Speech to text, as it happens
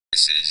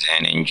This is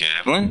Zen and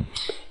Javelin,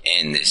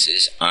 and this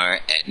is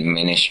our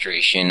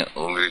administration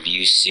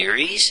overview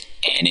series.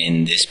 And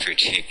in this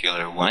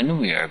particular one,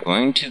 we are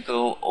going to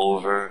go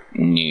over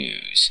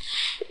news.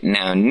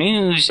 Now,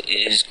 news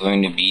is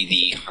going to be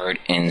the heart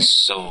and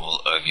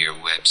soul of your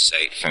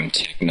website from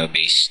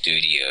Technobase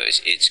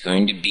Studios. It's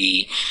going to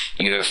be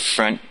your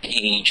front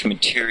page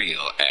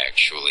material,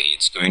 actually.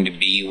 It's going to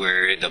be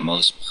where the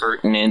most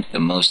pertinent, the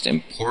most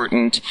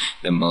important,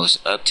 the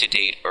most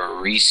up-to-date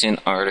or recent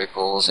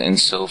articles and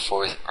so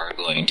forth are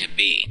going to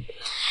be.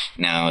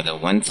 Now, the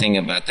one thing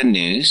about the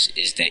news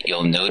is that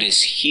you'll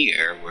notice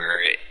here where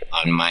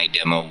on my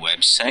demo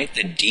website,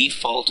 the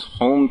default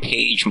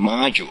homepage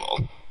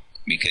module,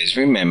 because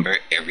remember,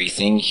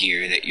 everything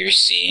here that you're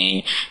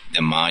seeing,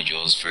 the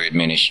modules for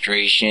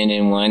administration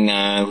in one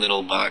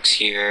little box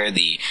here,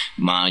 the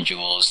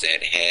modules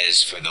that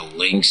has for the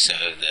links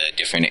of the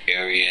different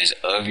areas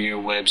of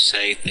your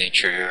website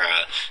that your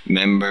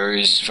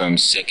members from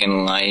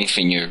Second Life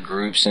and your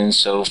groups and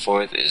so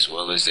forth, as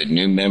well as the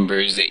new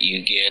members that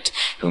you get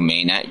who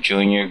may not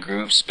join your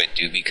groups but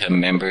do become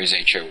members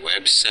at your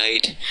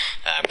website,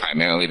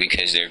 primarily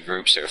because their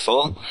groups are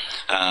full,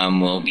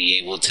 will be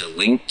able to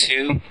link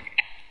to.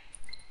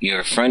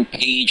 Your front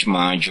page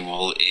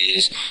module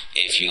is,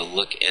 if you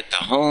look at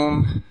the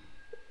home,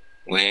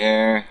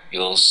 where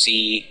you'll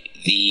see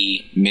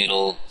the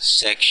middle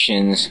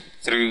sections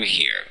through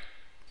here.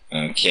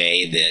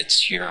 Okay,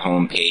 that's your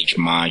home page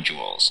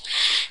modules.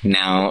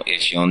 Now,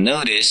 if you'll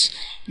notice,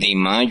 the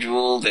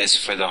module that's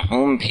for the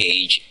home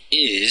page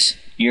is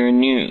your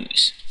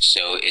news.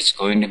 So it's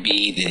going to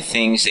be the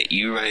things that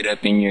you write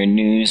up in your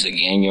news,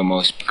 again, your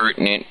most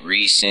pertinent,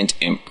 recent,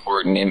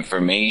 important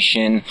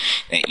information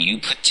that you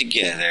put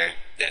together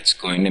that's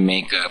going to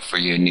make up for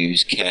your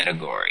news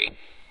category.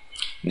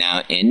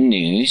 Now in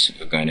news,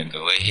 we're going to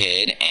go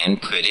ahead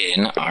and put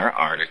in our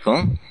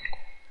article.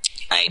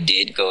 I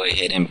did go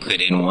ahead and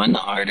put in one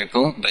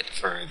article, but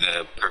for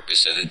the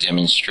purpose of the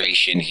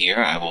demonstration here,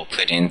 I will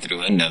put in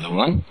through another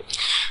one.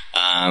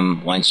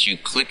 Once you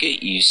click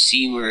it, you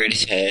see where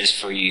it has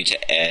for you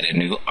to add a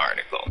new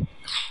article.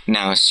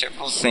 Now,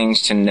 several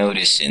things to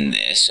notice in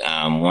this.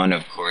 One,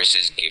 of course,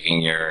 is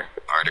giving your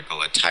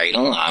article a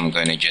title. I'm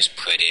going to just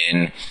put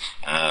in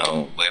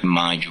web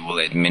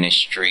module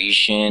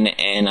administration,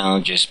 and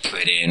I'll just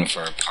put in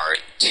for part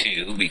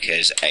 2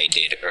 because I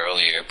did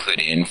earlier put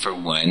in for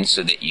 1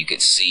 so that you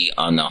could see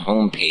on the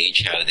home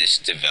page how this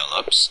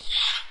develops.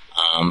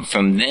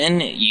 From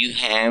then, you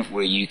have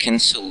where you can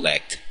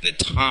select the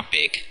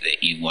topic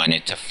that you want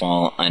it to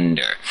fall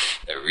under.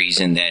 The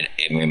reason that,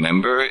 and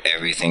remember,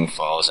 everything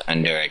falls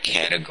under a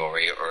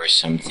category or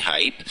some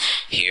type.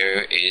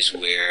 Here is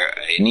where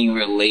any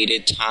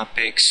related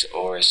topics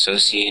or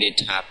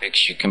associated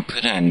topics you can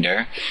put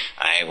under.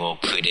 I will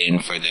put in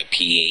for the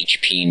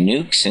PHP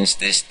nuke, since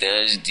this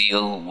does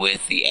deal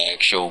with the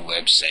actual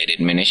website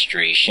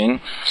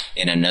administration,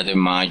 in another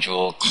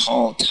module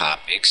called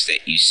topics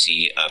that you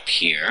see up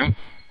here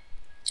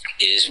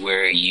is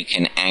where you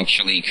can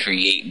actually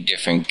create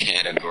different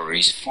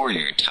categories for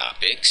your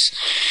topics.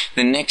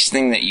 The next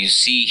thing that you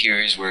see here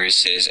is where it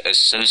says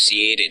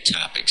associated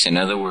topics. In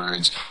other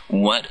words,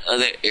 what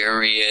other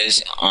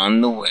areas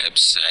on the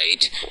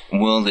website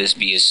will this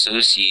be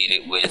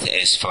associated with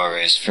as far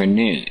as for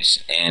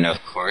news? And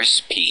of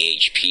course,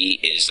 PHP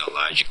is the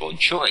logical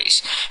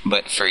choice.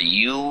 But for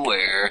you,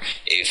 where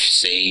if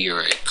say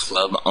you're a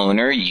club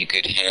owner, you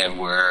could have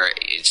where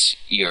it's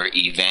your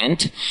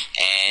event,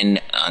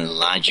 and a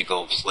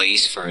logical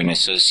place for an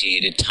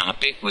associated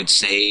topic would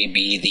say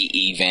be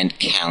the event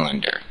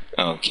calendar.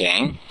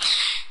 Okay?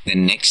 The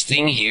next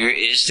thing here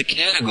is the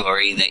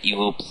category that you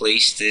will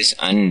place this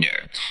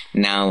under.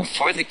 Now,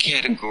 for the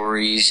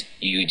categories,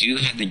 you do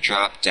have the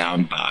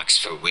drop-down box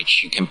for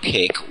which you can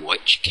pick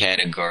which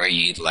category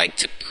you'd like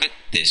to put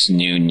this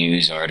new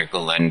news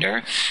article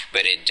under,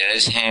 but it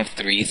does have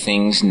 3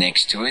 things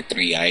next to it,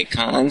 3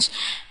 icons.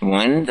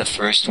 One, the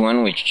first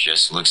one, which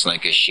just looks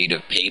like a sheet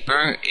of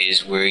paper,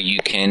 is where you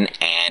can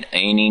add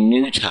any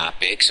new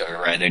topics,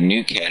 or rather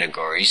new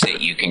categories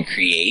that you can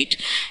create.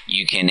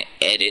 You can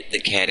edit the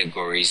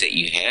categories that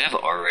you have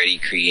already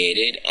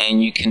created,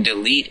 and you can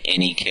delete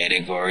any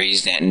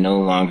categories that no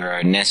longer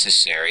are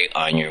necessary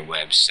on your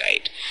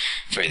website.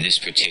 For this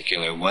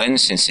particular one,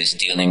 since it's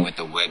dealing with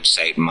the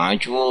website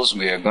modules,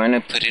 we are going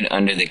to put it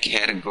under the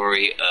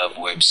category of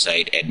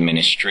website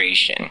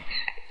administration.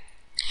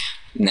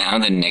 Now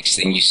the next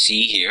thing you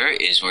see here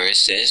is where it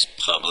says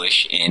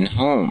publish in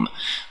home.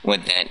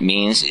 What that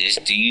means is,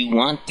 do you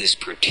want this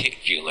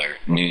particular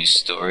news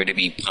story to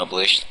be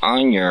published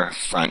on your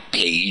front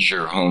page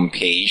or home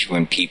page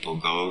when people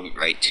go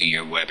right to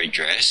your web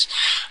address?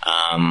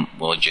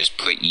 We'll just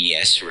put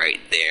yes right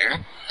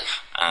there.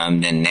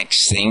 The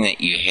next thing that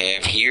you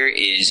have here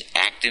is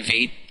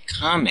activate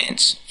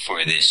comments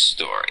for this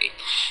story.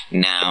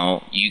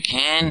 Now, you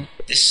can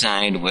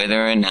decide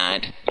whether or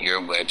not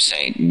your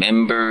website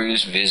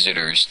members,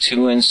 visitors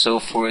to and so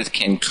forth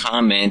can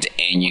comment,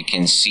 and you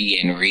can see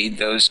and read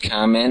those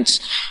comments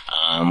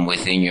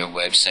within your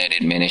website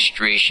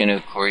administration.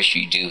 Of course,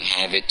 you do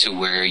have it to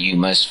where you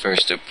must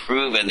first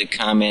approve of the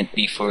comment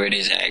before it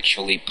is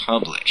actually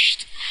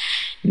published.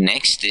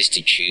 Next is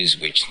to choose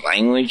which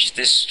language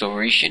this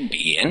story should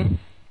be in.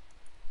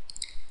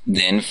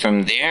 Then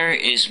from there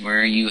is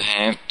where you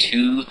have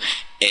two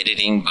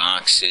editing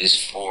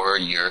boxes for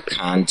your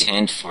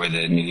content for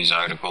the news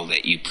article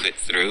that you put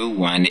through.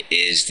 One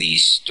is the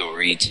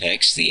story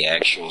text, the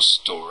actual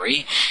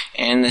story,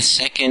 and the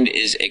second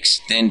is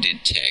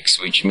extended text,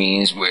 which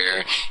means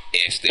where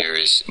if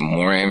there's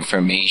more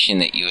information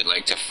that you would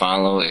like to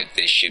follow, if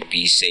this should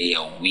be, say,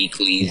 a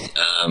weekly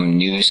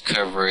news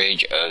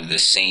coverage of the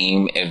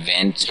same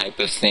event type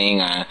of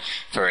thing.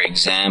 For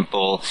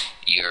example,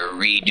 you're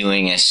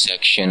redoing a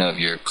section of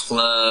your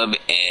club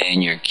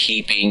and you're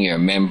keeping your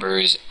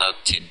members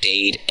up to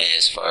date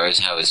as far as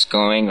how it's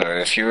going, or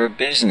if you're a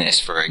business,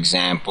 for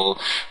example,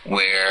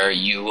 where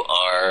you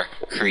are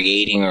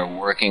creating or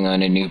working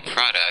on a new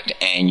product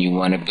and you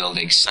want to build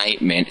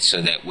excitement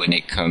so that when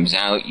it comes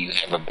out you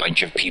have a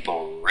bunch of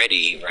people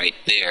ready right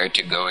there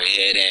to go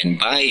ahead and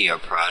buy your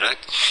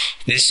product.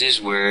 This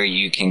is where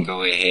you can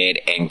go ahead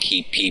and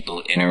keep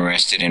people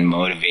interested and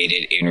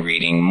motivated in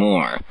reading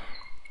more.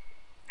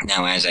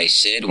 Now, as I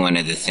said, one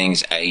of the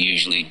things I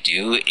usually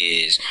do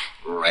is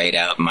write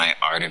out my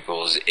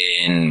articles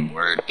in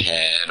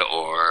WordPad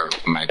or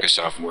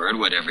Microsoft Word,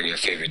 whatever your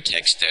favorite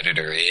text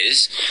editor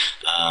is.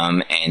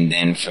 And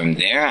then from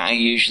there, I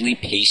usually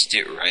paste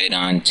it right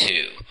on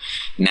too.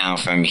 Now,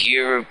 from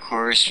here, of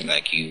course,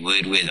 like you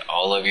would with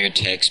all of your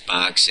text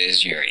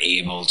boxes, you're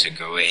able to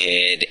go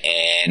ahead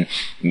and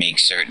make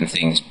certain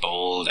things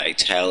bold,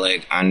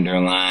 italic,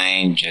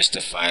 underline,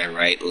 justify,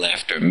 right,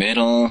 left, or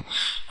middle.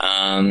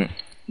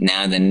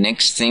 Now, the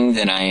next thing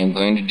that I am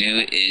going to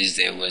do is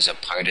there was a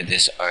part of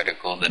this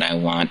article that I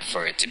want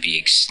for it to be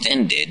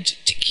extended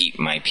to keep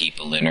my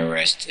people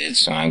interested.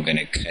 So I'm going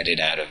to cut it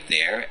out of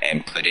there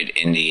and put it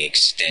in the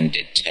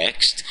extended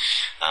text.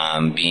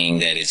 Being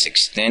that it's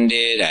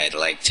extended, I'd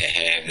like to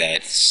have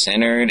that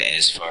centered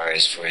as far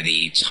as for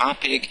the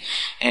topic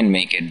and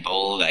make it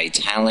bold,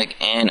 italic,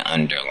 and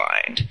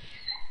underlined.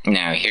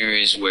 Now, here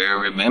is where,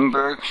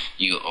 remember,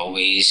 you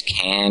always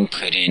can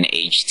put in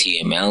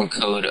HTML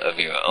code of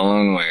your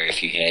own, where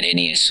if you had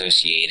any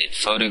associated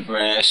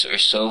photographs or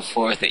so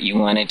forth that you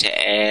wanted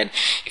to add,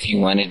 if you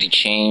wanted to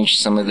change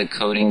some of the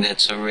coding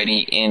that's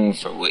already in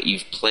for what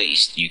you've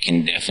placed, you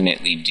can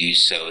definitely do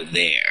so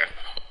there.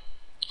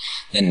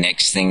 The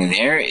next thing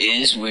there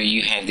is where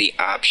you have the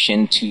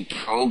option to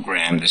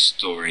program the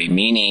story,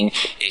 meaning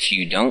if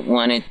you don't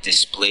want it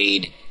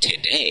displayed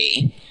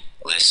today,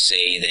 let's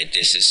say that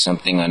this is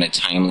something on a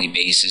timely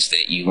basis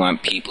that you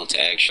want people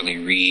to actually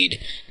read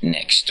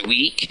next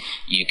week,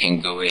 you can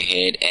go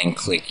ahead and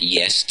click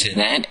yes to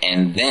that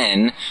and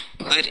then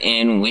put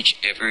in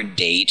whichever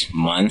date,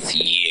 month,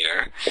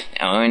 year,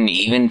 and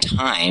even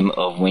time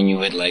of when you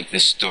would like the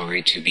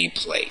story to be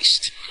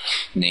placed.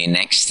 The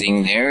next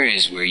thing there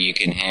is where you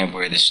can have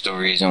where the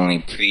story is only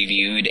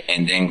previewed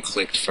and then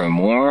clicked for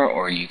more,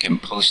 or you can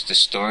post the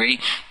story.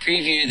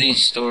 Preview the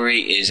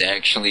story is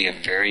actually a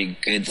very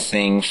good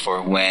thing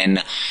for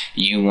when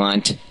you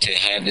want to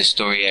have the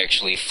story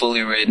actually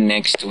fully read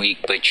next week,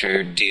 but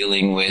you're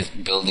dealing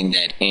with building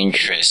that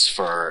interest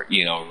for,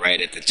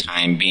 right at the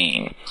time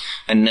being.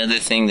 Another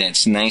thing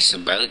that's nice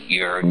about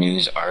your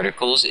news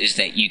articles is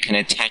that you can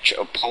attach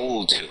a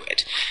poll to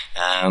it.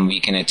 We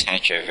can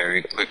attach a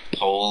very quick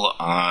poll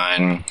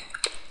on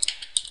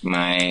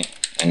my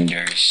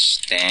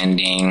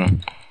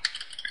understanding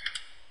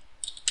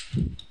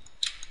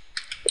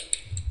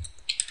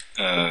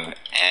of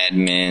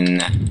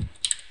admin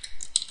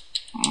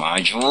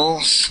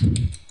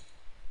modules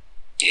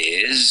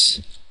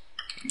is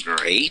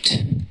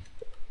great,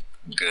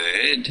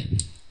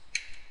 good,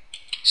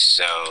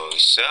 so,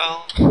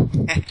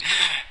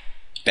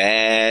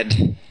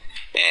 bad,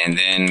 and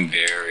then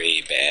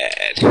very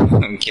bad.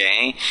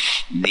 Okay?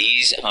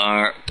 These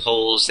are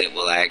polls that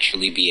will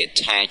actually be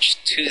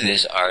attached to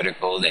this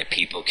article that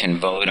people can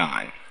vote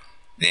on.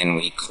 Then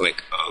we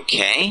click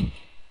OK.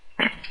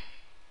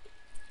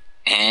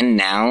 And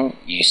now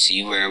you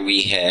see where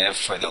we have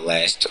for the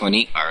last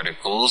 20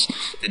 articles,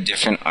 the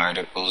different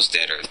articles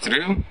that are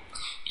through.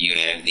 You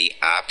have the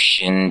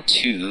option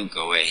to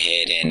go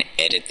ahead and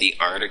edit the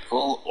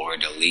article or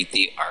delete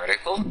the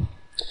article.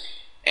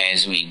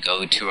 As we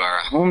go to our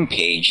home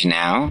page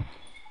now,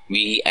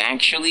 we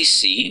actually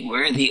see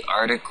where the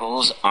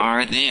articles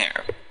are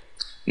there.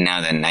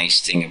 Now, the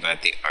nice thing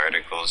about the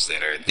articles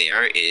that are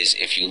there is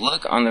if you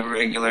look on the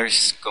regular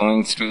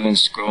going through and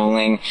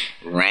scrolling,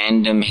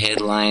 random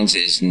headlines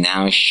is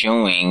now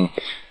showing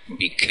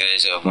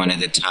because of one of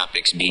the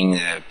topics being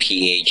the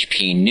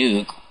PHP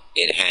nuke.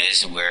 it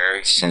has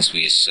where, since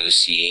we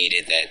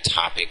associated that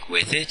topic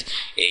with it,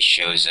 it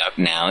shows up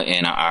now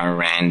in our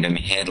random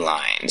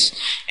headlines.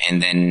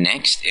 And then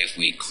next, if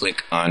we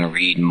click on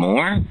read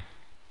more,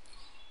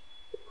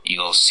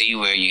 you'll see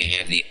where you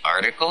have the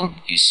article,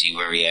 you see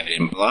where we have it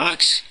in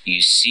blocks,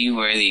 you see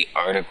where the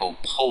article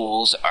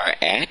polls are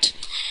at,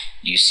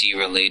 you see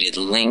related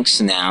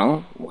links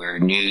now, where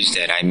news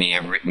that I may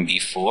have written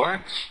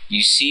before,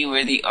 you see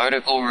where the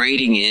article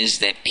rating is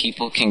that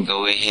people can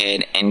go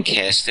ahead and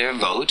cast their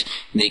vote.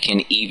 They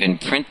can even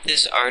print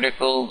this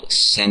article,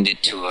 send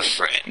it to a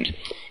friend.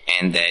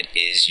 And that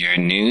is your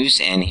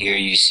news, and here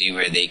you see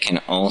where they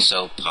can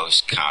also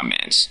post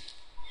comments.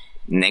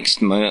 Next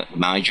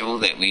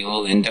module that we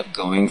will end up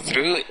going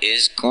through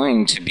is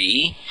going to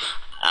be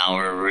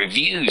our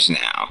reviews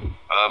now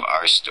of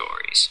our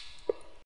stories.